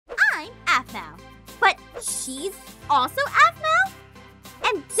Aphmau. But she's also Aphmau?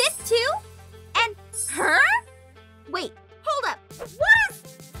 And this too? And her? Wait, hold up. What is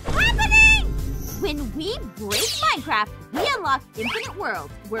happening? When we break Minecraft, we unlock infinite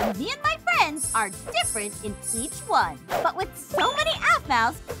worlds where me and my friends are different in each one. But with so many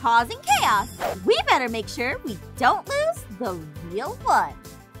Aphmau's causing chaos, we better make sure we don't lose the real one.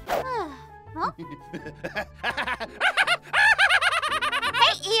 Huh?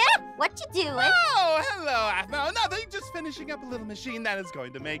 Hey, Ian, what you doing? Oh, hello, Aphmau. Nothing, just finishing up a little machine that is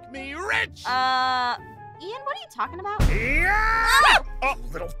going to make me rich. Ian, what are you talking about? Yeah! Oh,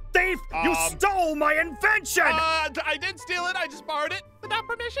 little thief! You stole my invention! I didn't steal it. I just borrowed it without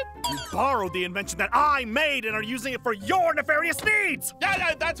permission. You borrowed the invention that I made and are using it for your nefarious needs!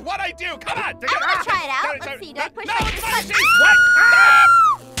 Yeah, that's what I do. Come on. I'm gonna try it out. Let's see. Do I push no, it? it's my machine.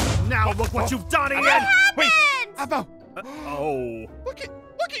 What? Now look what you've done, Ian! Wait, Aphmau. Oh. Look at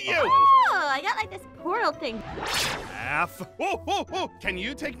you. Oh, I got like this portal thing. Whoa. Can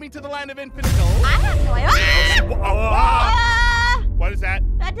you take me to the land of infinite gold? I have no idea. What is that?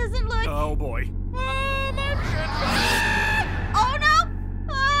 That doesn't look. Oh, boy. My shit. Oh, no.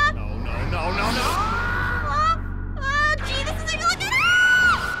 No. Gee, this isn't looking.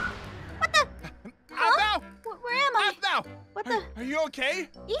 What the? Aphmau. Where am I? Aphmau. What the? Are you okay?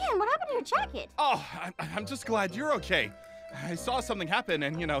 Ian, what happened to your jacket? Oh, I'm just glad you're okay. I saw something happen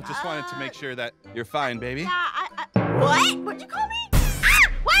and, just wanted to make sure that you're fine, baby. Yeah, what? What'd you call me?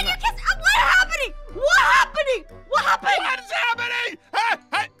 Why did you kiss? What happening? What happening? What is happening?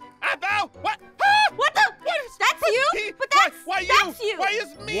 Aphmau, what? What the? That's you? But that's you. Why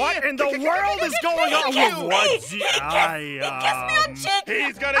is me? What in the world is going on? He kissed me on cheek.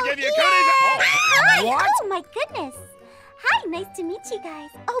 He's gonna give you goodies. What? Oh my goodness. Hi, nice to meet you guys.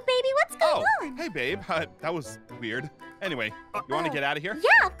 Oh, baby, what's going on? Hey, babe. That was weird. Anyway, you want to get out of here?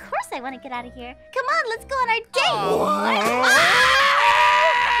 Yeah, of course I want to get out of here. Come on, let's go on our date. What? What's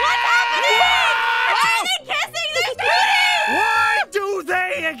happening? Why are they kissing? They're dating! Why do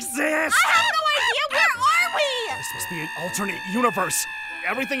they exist? I have no idea. Where are we? This must be an alternate universe.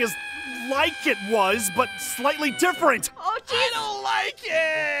 Everything is like it was, but slightly different. Oh, jeez. I don't like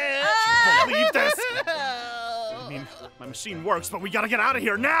it. Believe this? I mean, my machine works, but we gotta get out of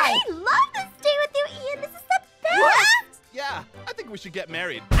here now. I love this day with you, Ian. This is the best. What? Yeah, I think we should get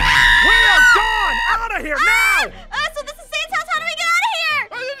married. We are gone! Out of here now! So this is Saint's house. How do we get out of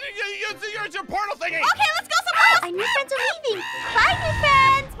here? It's your portal thingy. Okay, let's go somewhere else. Our new friends are leaving. Bye, new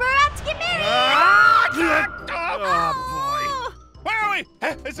friends. We're about to get married. Oh, boy. Where are we?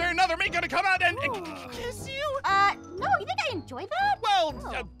 Is there another me gonna come out and kiss you? No. You think I enjoy that? Well,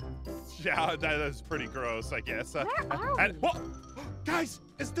 yeah, that is pretty gross, I guess. Where are we? Guys,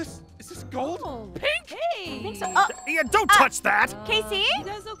 is this gold? Pink? Hey! I think so. Ian, don't touch that! Casey? You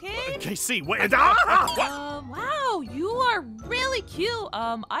guys okay? Casey, wait. Wow, you are really cute.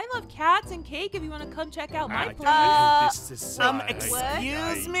 I love cats and cake if you want to come check out my place. This is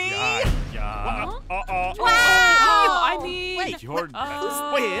excuse me? Wow. I mean... Wait, You're...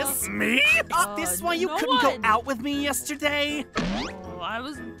 Quiz? Me? Is this why you no couldn't go one. out with me yesterday? Oh, I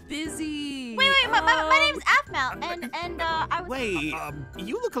was busy. Wait, my name's Aphmau, and I was... Wait,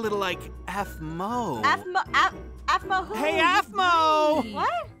 you look a little like Aphmau. Aphmau who? Hey, Aphmau!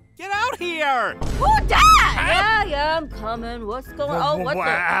 What? Get out here! Who that? Yeah, I'm coming. What's going on? Oh, what the?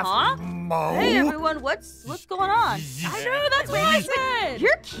 Huh? Aphmau? Hey, everyone, what's going on? I know, that's what I said.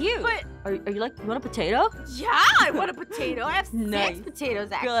 You're cute. But Are you like, you want a potato? yeah, I want a potato. I have 6 Nice. potatoes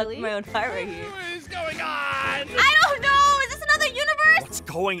Girl, that's actually. my own fire right here. What is going on? I don't know. Is this another universe? What's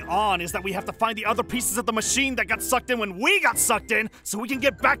going on is that we have to find the other pieces of the machine that got sucked in when we got sucked in so we can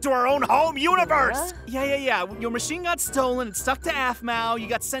get back to our own home universe! Yeah. Your machine got stolen. It stuck to Aphmau. You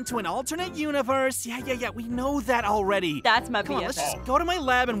got sent to an alternate universe. Yeah. We know that already. That's my Come on, BFF. let's just go to my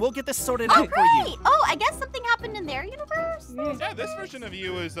lab and we'll get this sorted Oh, out for you. great. Oh, I guess something happened in their universe. Yeah, this version of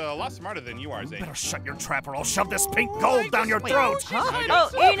you is a lot smarter than you are, Zane. Better shut your trap or I'll shove this pink gold down your throat!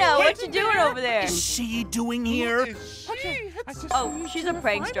 Oh, Ina, what you doing over there? What's she doing here? Oh, she's a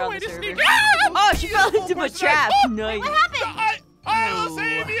prankster on the server. Oh, she fell into my trap. Nice. What happened? I'll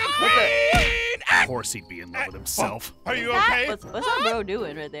save you, Queen! Of course he'd be in love with himself. Are you okay? What's our bro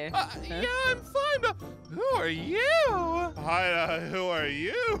doing right there? Yeah, I'm fine. Who are you? Hi, who are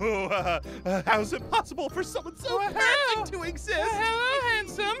you? How's it possible for someone so handsome to exist? Hello,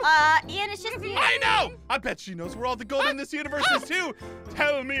 handsome. Ian, it's just you. I know! I bet she knows where all the gold in this universe is, too.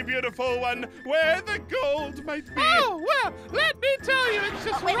 Tell me, beautiful one, where the gold might be. Oh, well, let me tell you, it's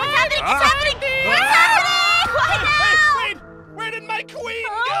just Wait, what's happening? What's happening? What's happening? What now? Wait, where did my queen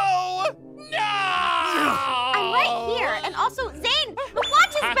go? No! I'm right here. And also, Zane, the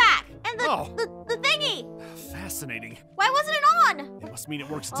watch is back. And the working. Why wasn't it on? It must mean it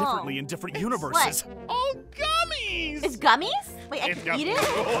works differently in different universes. Oh, gummies! It's gummies? Wait, I It's can eat gummies.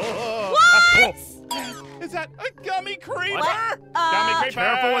 it? What? Is that a gummy creeper? What? Gummy creeper.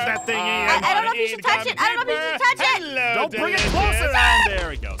 Careful with that thing, Ian. I don't know if you should touch it. I don't know if you should touch it. Hello, Don't bring it delicious. closer. And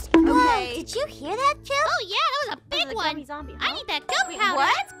there it goes. Okay. Did you hear that, Jill? Oh yeah, that was a big one. Zombie, I need that gum Wait, powder.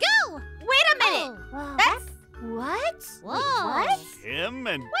 what? Let's go. Wait a minute. Oh. That's what? Whoa. Wait, what? Him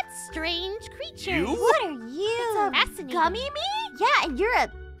and What strange creature? You? What are you? It's fascinating. Gummy me? Yeah, and you're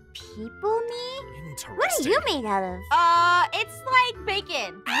a people me? interesting. What are you made out of? It's like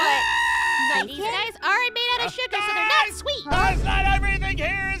bacon, but These guys aren't made out of sugar, so they're not sweet. That's not everything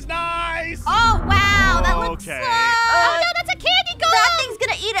here is nice. oh wow, that looks Okay. so. Oh no, that's a candy golem! That thing's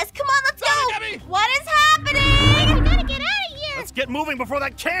gonna eat us. Come on, let's go. Gummy. What is happening? We gotta get out of here. Let's get moving before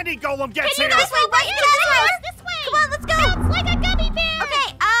that candy golem gets Can you here. guys wait right into this house? This way. Come on, let's go. It's like a gummy bear. Okay,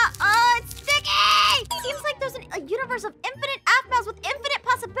 it's sticky! Seems like there's a universe of infinite Aphmau's with infinite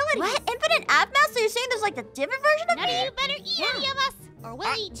possibilities. What? Infinite Aphmau? So you're saying there's like the different version of None me? of you better eat any of us, or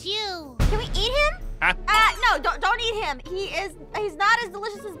we'll eat you. Can we eat him? Huh? No, don't eat him. He's not as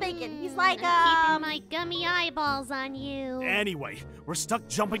delicious as bacon. He's like, I'm keeping my gummy eyeballs on you. Anyway, we're stuck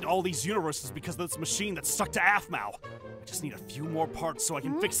jumping to all these universes because of this machine that's stuck to Aphmau. I just need a few more parts so I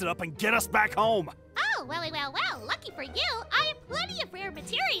can fix it up and get us back home. Oh, well. Lucky for you, I have plenty of rare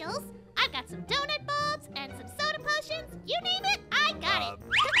materials. I've got some donut bulbs and some soda potions. You name it, I got it.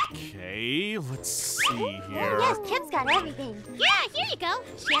 Okay, let's see here. yes, Kim's got everything. Yeah, here you go.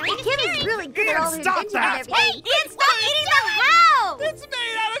 Sharing is Kim is caring. really good at Ian, all the stop inventing that. and everything. Ian, stop eating the house! It's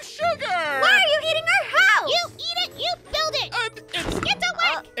made out of sugar. Why are you eating our house? You eat it, you build it. Get to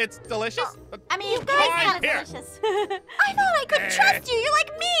work. It's delicious. I mean, you guys Fine, sound here. delicious. I thought I could trust you. You're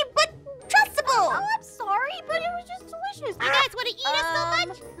like me, but trustable. Oh, I'm sorry, but it was just delicious. You guys want to eat us so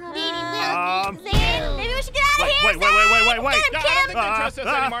much? Maybe we'll Um, eat Zan. Maybe we should get out of here. Wait. Zan. No, Get him, I don't Kim. think they trust us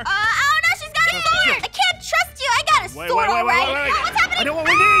anymore. Oh no, she's got a sword. I can't trust you. I got a sword, all right. Oh, what's happening? I know what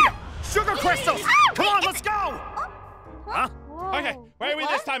we need! Sugar crystals! Come on, let's go! Huh? Okay, where are we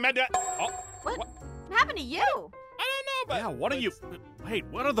this time, Amanda? Oh, What happened to you? I don't know, but Yeah, what are you... Wait,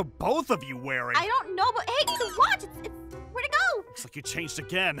 what are the both of you wearing? I don't know, but hey, the watch. It's where'd it go? Looks like you changed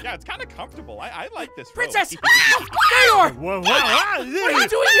again. yeah, it's kind of comfortable. I like this. Princess! robe. There you are! Whoa, What are you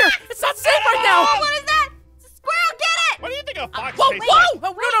doing here? It's not safe right Oh, now! what is that? It's a squirrel. Get it! What do you think a fox Whoa, tastes whoa!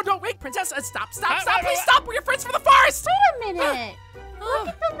 like? Oh, no, wait, Princess, stop, Wait, please wait. stop! We're your friends from the forest! Wait a minute. Look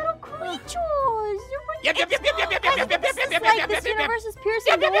at the little creatures. Yep. Like this universe is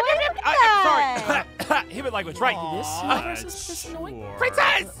piercing the void. Sorry. Human language, right? This universe is just annoying. Sure.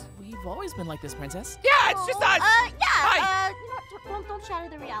 Princess! We've always been like this, Princess. Yeah, it's just us! Yeah. You know what? Don't shatter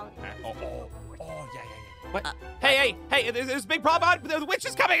the reality. Yeah. What? Hey, there's a big problem. The witch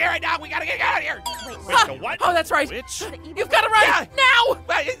is coming here right now. We gotta get out of here. Wait, Wait, the what? Oh, that's right. Which? You've got to run now!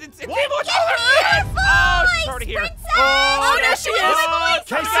 It's evil. It's over here! Oh, she's already here. Oh, there she is!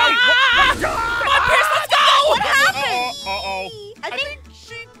 Casey! Come on, Pierce, let's go! What happened? Uh-oh. I I think think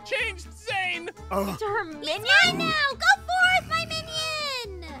she changed Zane. to her minion. Mine now. Go forth, my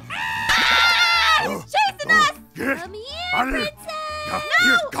minion. It's chasing us. Come here, princess.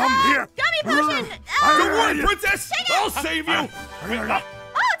 Here, come here! Gummy potion. Don't worry, Princess! I'll save you! Oh,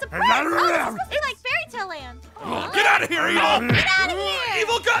 it's a prince. Oh, this must be like fairy tale land. Get out of here, evil! Get out of here.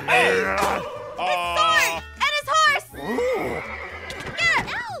 Evil got me! Sword and his horse. Get it.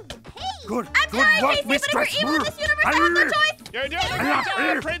 No. Hey. Good, I'm good sorry, work, Casey, but if mistress. you're evil in this universe, I have no choice. You're doing a great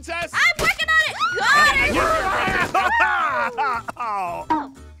job, princess. I'm working on it. Got it. Oh,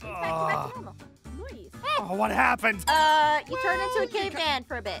 Back to normal. Nice. oh, what happened? You turned into a caveman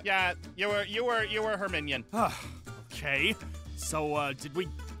for a bit. Yeah, you were her minion. Okay, so, did we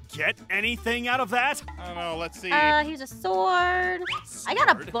get anything out of that? I don't know. Let's see. Here's a sword. I got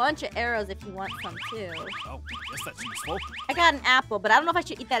a bunch of arrows if you want some too. Oh, I guess that's useful. I got an apple, but I don't know if I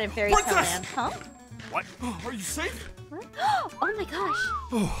should eat that in fairy tale Princess! land. Huh? What? Are you safe? What? Oh my gosh.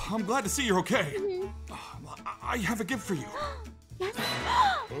 Oh, I'm glad to see you're okay. I have a gift for you. Yes.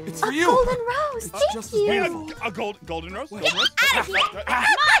 It's for A you. golden rose. It's Thank just as you. beautiful. A golden rose. Wait, Golden rose? Out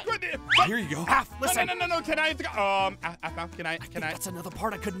of here. Here you go. Listen. No. Can I? Aphmau, can I? That's another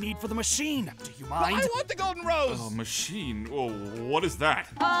part I could need for the machine. Do you I mind? want the golden rose. Machine. Oh, what is that?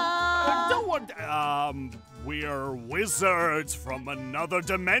 Don't want. We're wizards from another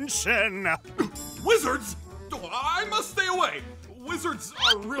dimension. Wizards? Oh, I must stay away. Wizards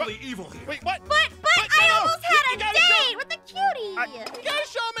are really evil here. Wait, what? But I no, almost you had a gotta show- date with the cutie. You gotta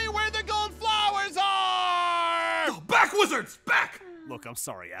show me where the gold flowers are. Oh, back, wizards! Back! Look, I'm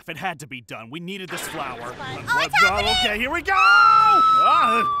sorry, F. It had to be done. We needed this flower. Oh, it's happening. Okay, here we go!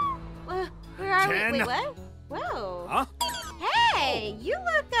 Where are we? 10. Wait, what? Whoa.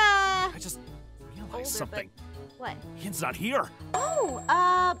 What? Ian's not here. Oh,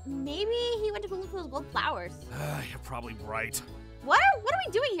 maybe he went to go look for those gold flowers. You're probably right. What are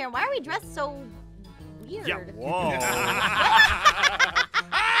we doing here? Why are we dressed so weird? Yeah, whoa. What the?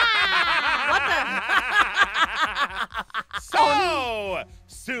 So,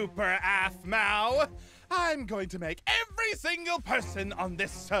 Super Aphmau, I'm going to make every single person on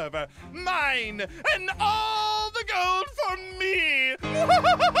this server mine, and all the gold for me.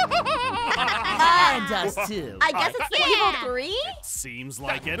 And us too. I guess it's the evil 3? Seems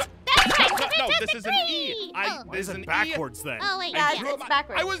like it. That's right, the No, this Fantastic is an E. Three. Why is it backwards then? Oh, wait. Yeah, I drew it's my-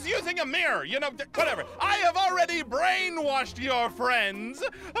 backwards. I was using a mirror, you know, whatever. I have already brainwashed your friends.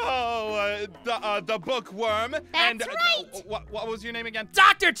 Oh, the bookworm. And That's right. what was your name again?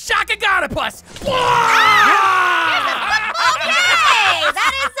 Dr. Chakagonopus! Okay,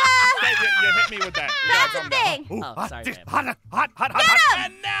 that is, You hit me with that. You gotta that's calm a down. thing. Oh, sorry, babe. Hot.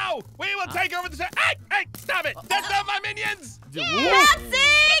 And now we will take over the set. Hey, stop it! That's not my minions.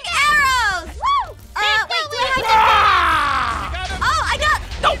 Bouncing arrows! Woo! Wait, do I have You got him. Oh,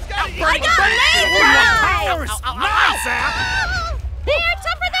 I got lasers! Nice, Aph! They're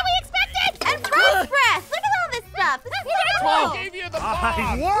tougher than we expected. And frost breath! Look at all this stuff! This is I cool! gave you the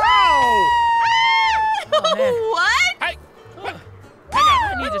Whoa! Oh, man. What? Hey, what? I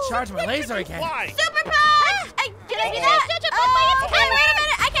need to charge my laser again. Why? Super punch! Can I do that? Hey, wait a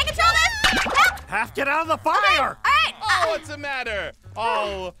minute! I can't control this! Help! Half, get out of the fire! Alright! Oh, what's the matter?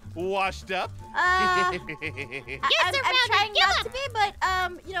 All washed up? I'm surrounded. trying Give not up. to be, but,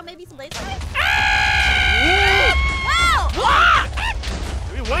 you know, maybe some laser lights? Whoa!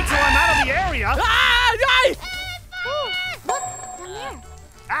 Wait till I'm out of the area! Look, down there.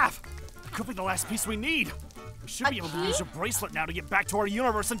 Aph! That could be the last piece we need. We should be able to use your bracelet now to get back to our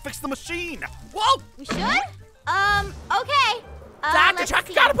universe and fix the machine. Whoa! We should? Okay. Dr. Let's see.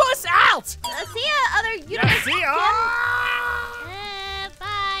 Chakagonopus, out! See ya, other universe. see ya! Bye.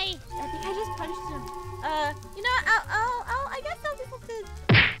 I think I just punched him. You know what? I guess I'll just have to.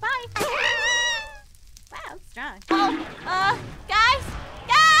 Bye. Wow, strong. Oh, guys!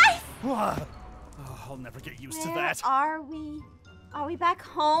 Oh, I'll never get used to that. Are we? Are we back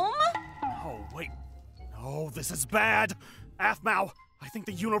home? Oh, wait. No, this is bad. Aphmau, I think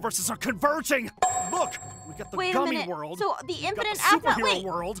the universes are converging. Look, we got the Wait a gummy minute. world. So the we got infinite the Aphmau. superhero Wait.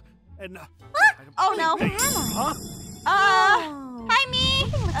 world. And Oh no. Huh? Hi me.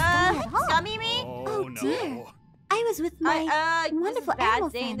 Gummy me. Oh no. dear. I was with my wonderful bad, animal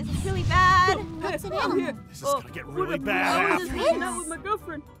Zane. friend. This is really bad. What's an animal? This is gonna get really bad. just hanging out with my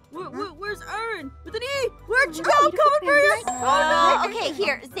girlfriend. Where's Aaron? With an E. Where'd you Oh, go? you don't Coming for you. remember? Oh no. Okay,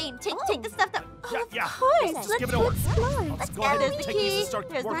 here, Zane. Take the stuff that. Yeah. Of course. Just Let's give it go over. explore. Let's go ahead There's and the take these key. and start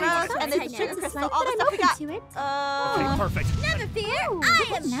There's the working on rose, it. and there's the I sugar know crystal. this All the life, stuff but we I'm got. open to it. Okay, perfect. Never fear. Ooh, I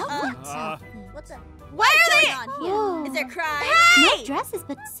am. now What's up? Why are they? Oh. Is there crying? No Hey! dresses,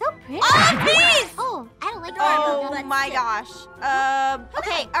 but so pretty. All of these! Oh, I don't like Oh my gosh.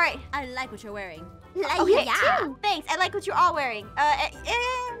 Okay, all right. I like what you're wearing. Okay, too. thanks. I like what you're all wearing.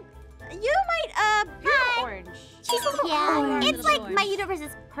 You might, you're orange. She's a little Yeah, orange. it's like my universe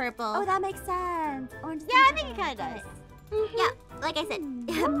is purple. Oh, that makes sense. Orange. Yeah, I think it kind of does. Yeah, like I said,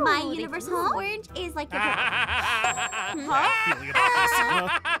 my universe is orange is like the purple. Feeling about this, huh?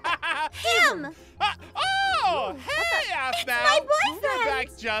 Him! Oh, hey, Aphmau. my boyfriend. You're back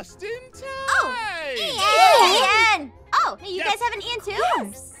just in time. Ian! Oh, hey, you Yes. guys have an Ian too?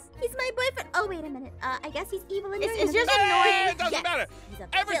 Yes. He's my boyfriend. Oh, wait a minute. I guess he's evil in your Is yours universe. annoying? It doesn't matter. He's a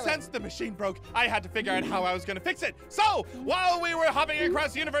Ever villain. since the machine broke, I had to figure out how I was going to fix it. So, while we were hopping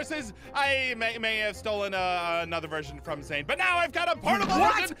across universes, I may have stolen another version from Zane. But now I've got a portable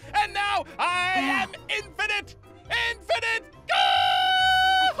version, and now I am infinite! Infinite!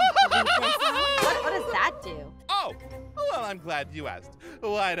 What does that do? Oh, well, I'm glad you asked.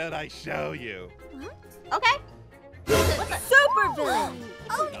 Why don't I show you? Okay. Super villain.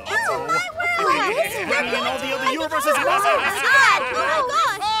 Oh, No. it's in my world! And all the other universes. Oh my god! Oh my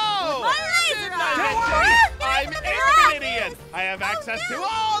gosh! Oh! My laser Don't eyes! worry, I'm infinite, Ian. I have access to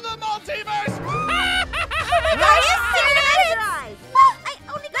all the multiverse. Are you serious? I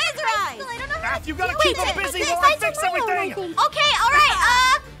only got laser eyes! I don't know how Aph, you gotta Wait, keep them wait, busy wait, while I fix everything. Okay,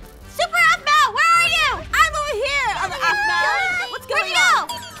 alright, Super Aphmau, where are you? I'm over here, Aphmau. What's going on?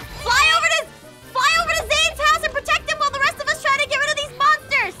 Fly over to Zane's house and protect him while the rest of us try to get rid of these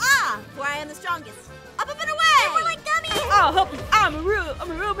monsters. Where I am the strongest. Up and away. We're like dummies. I'll help you. I'm a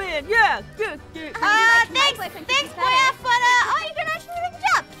real man. Yeah. Good. Thanks, boy F, but oh, you did actually a good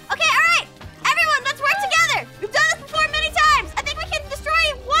job. Okay, alright. Everyone, let's work together. We've done this before many times. I think we can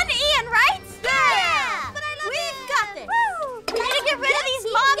destroy one Ian, right? Yeah. But I love We've got this. We need to get rid of these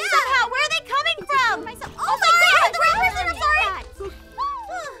mobs somehow. Where are they coming from? Oh my god!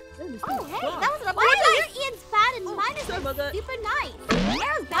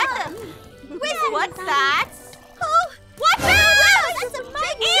 What's that? Oh, what's that? That's a big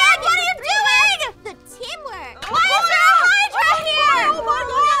Ian, what are you doing? The teamwork. Why is there a Hydra here? Oh my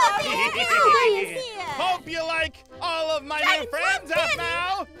God. Hope you like all of my new friends,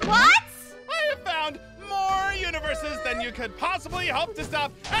 Aphmau. What? I have found more universes than you could possibly hope to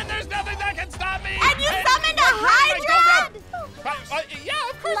stop, and there's nothing that can stop me. And you summoned a Hydra? Yeah,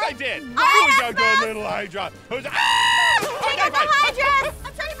 of course I did. All right, Who's a good little Hydra? Who's Take out the Hydras.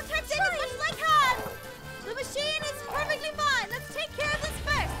 I'm trying to protect it as much as I can. The machine is perfectly fine. Let's take care of this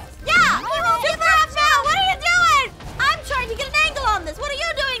first. Yeah. Super Aphmau, what are you doing? I'm trying to get an angle on this. What are you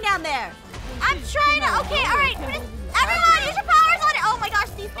doing down there? I'm trying to. Okay, all right. Everyone, use your powers on it. Oh my gosh,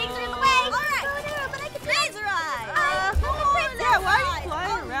 these things are in the way. All right. But I can laser eye. Yeah, why are you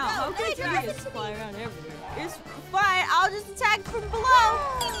flying around? no, How could laser you eye. just fly around everywhere? It's fine. I'll just attack from below.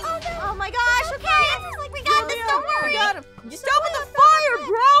 Oh my gosh, okay. We got this, don't worry. You stop with the fire,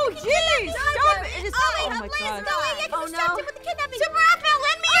 bro. Jeez, stop it. It is, oh my god. Oh no. With the kidnapping. Super Aphmau,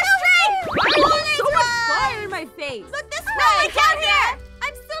 lend me your strength. So much fire in my face. Look this No, way. I can't hear.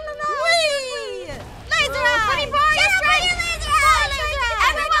 I'm still alive. Laser eye. Let me borrow your strength.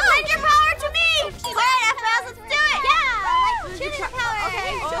 Everyone, lend your power to me. All right, Aphmau, let's do it. Yeah. Cheating power.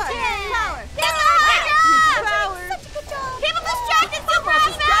 Okay. Cheating power. Get the Hydra. Power. Such a good job. Keep him distracted, Super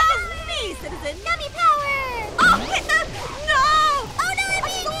Aphmau. Me, citizen. Nummy power. Oh, hit the. No. Oh no, it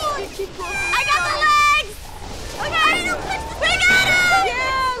means. I got the legs. Okay. We got him.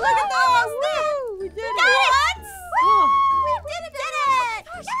 Yeah, look at that. Woo, we did it. What? Oh, We did it.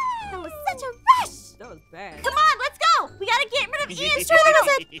 That was such a rush. that was bad. Come on, let's go. We gotta get rid of Ian's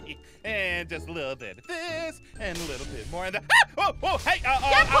strength. And just a little bit of this, and a little bit more of that. Ah! Whoa, hey,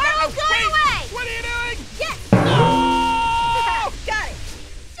 Your portal's going wait, away. What are you doing? Yes. No! Got it.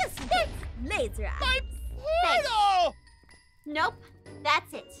 Just think. Laser eye. My portal! Nope,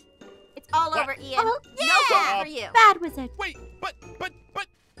 that's it. It's all What? over, Ian. Oh, No yeah. hope for you. Bad wizard. Wait, but.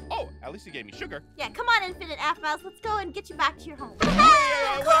 Oh, at least you gave me sugar. Yeah, come on, Infinite Aphmau. Let's go and get you back to your home.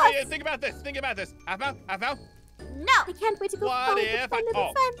 Wait, think about this. Aphmau? No. I can't wait to go What find if my I- little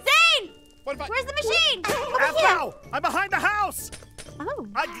oh. friend. Zane! What if I. Where's the machine? Aphmau! I'm behind the house! Oh.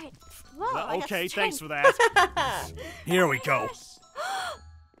 Whoa, I got Okay, strength. thanks for that. Here we go.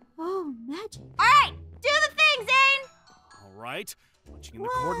 Oh, magic. All right, do the thing, Zane. All right, punching in the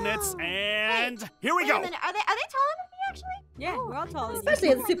coordinates, and here we Wait go. a minute, are they taller than me, actually? Yeah, we're all taller than you. Especially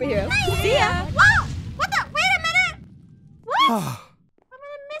as a superhero. See ya. Whoa! What the? Wait a minute! What? I'm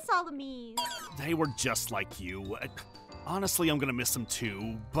gonna miss all the me's. They were just like you. Honestly, I'm gonna miss them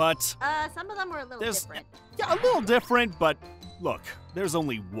too, but Some of them were a little there's different. yeah, a little different. But look, there's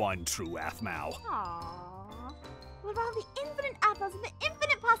only one true Aphmau. Aww. What about all the infinite apples and the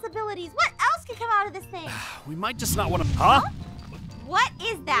infinite possibilities? What else could come out of this thing? We might just not want to. Huh? What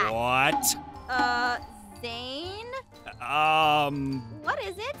is that? What? Zane? What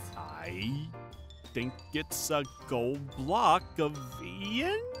is it? I think it's a gold block of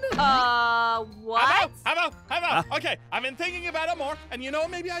Ian. What? How about? Okay, I've been thinking about it more, and you know,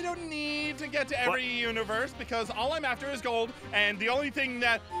 maybe I don't need to get to every universe because all I'm after is gold, and the only thing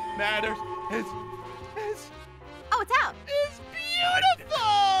that matters is Oh, it's out. It's beautiful!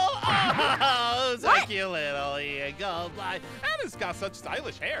 Oh, so cute little gold block. And it's got such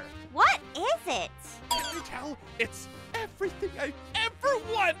stylish hair. What is it? Can you tell? It's everything I ever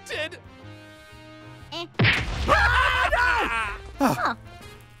wanted.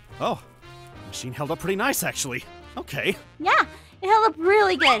 Oh, the machine held up pretty nice, actually. Okay. Yeah, it held up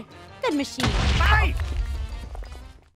really good. Good machine. Hey!